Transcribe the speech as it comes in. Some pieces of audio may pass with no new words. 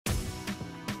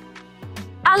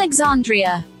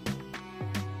Alexandria.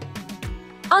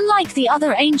 Unlike the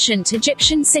other ancient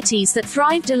Egyptian cities that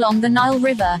thrived along the Nile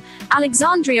River,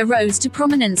 Alexandria rose to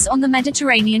prominence on the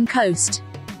Mediterranean coast.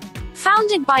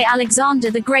 Founded by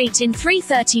Alexander the Great in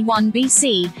 331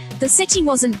 BC, the city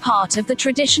wasn't part of the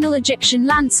traditional Egyptian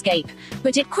landscape,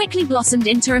 but it quickly blossomed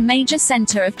into a major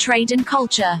center of trade and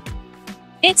culture.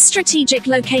 Its strategic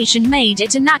location made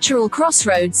it a natural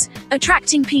crossroads,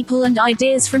 attracting people and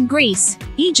ideas from Greece,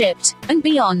 Egypt, and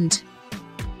beyond.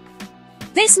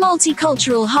 This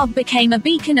multicultural hub became a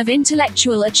beacon of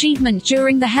intellectual achievement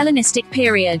during the Hellenistic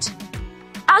period.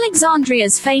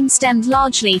 Alexandria's fame stemmed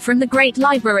largely from the Great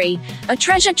Library, a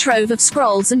treasure trove of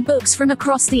scrolls and books from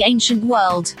across the ancient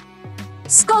world.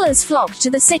 Scholars flocked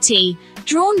to the city,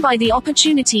 drawn by the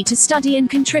opportunity to study and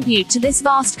contribute to this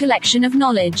vast collection of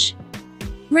knowledge.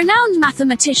 Renowned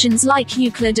mathematicians like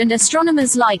Euclid and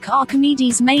astronomers like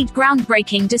Archimedes made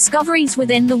groundbreaking discoveries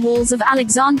within the walls of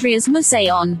Alexandria's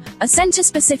Museion, a center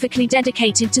specifically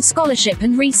dedicated to scholarship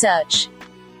and research.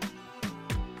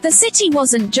 The city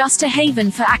wasn't just a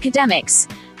haven for academics,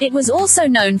 it was also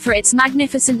known for its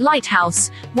magnificent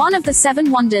lighthouse, one of the 7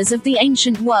 wonders of the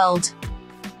ancient world.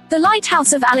 The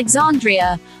Lighthouse of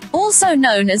Alexandria, also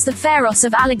known as the Pharos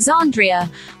of Alexandria,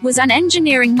 was an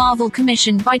engineering marvel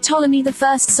commissioned by Ptolemy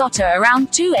I Soter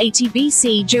around 280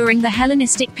 BC during the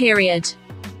Hellenistic period.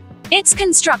 Its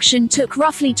construction took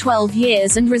roughly 12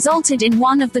 years and resulted in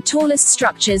one of the tallest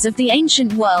structures of the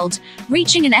ancient world,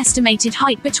 reaching an estimated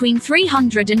height between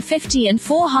 350 and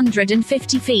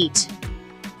 450 feet.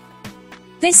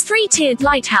 This 3-tiered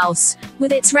lighthouse,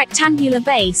 with its rectangular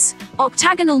base,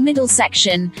 octagonal middle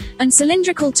section, and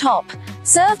cylindrical top,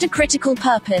 served a critical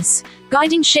purpose,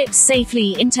 guiding ships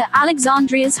safely into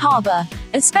Alexandria's harbor,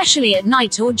 especially at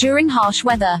night or during harsh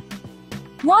weather.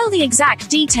 While the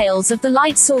exact details of the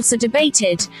light source are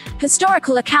debated,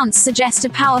 historical accounts suggest a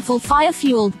powerful fire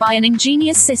fueled by an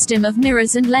ingenious system of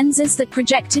mirrors and lenses that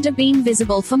projected a beam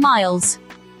visible for miles.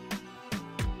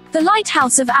 The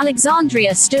Lighthouse of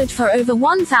Alexandria stood for over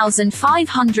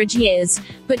 1,500 years,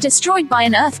 but destroyed by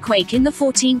an earthquake in the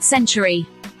 14th century.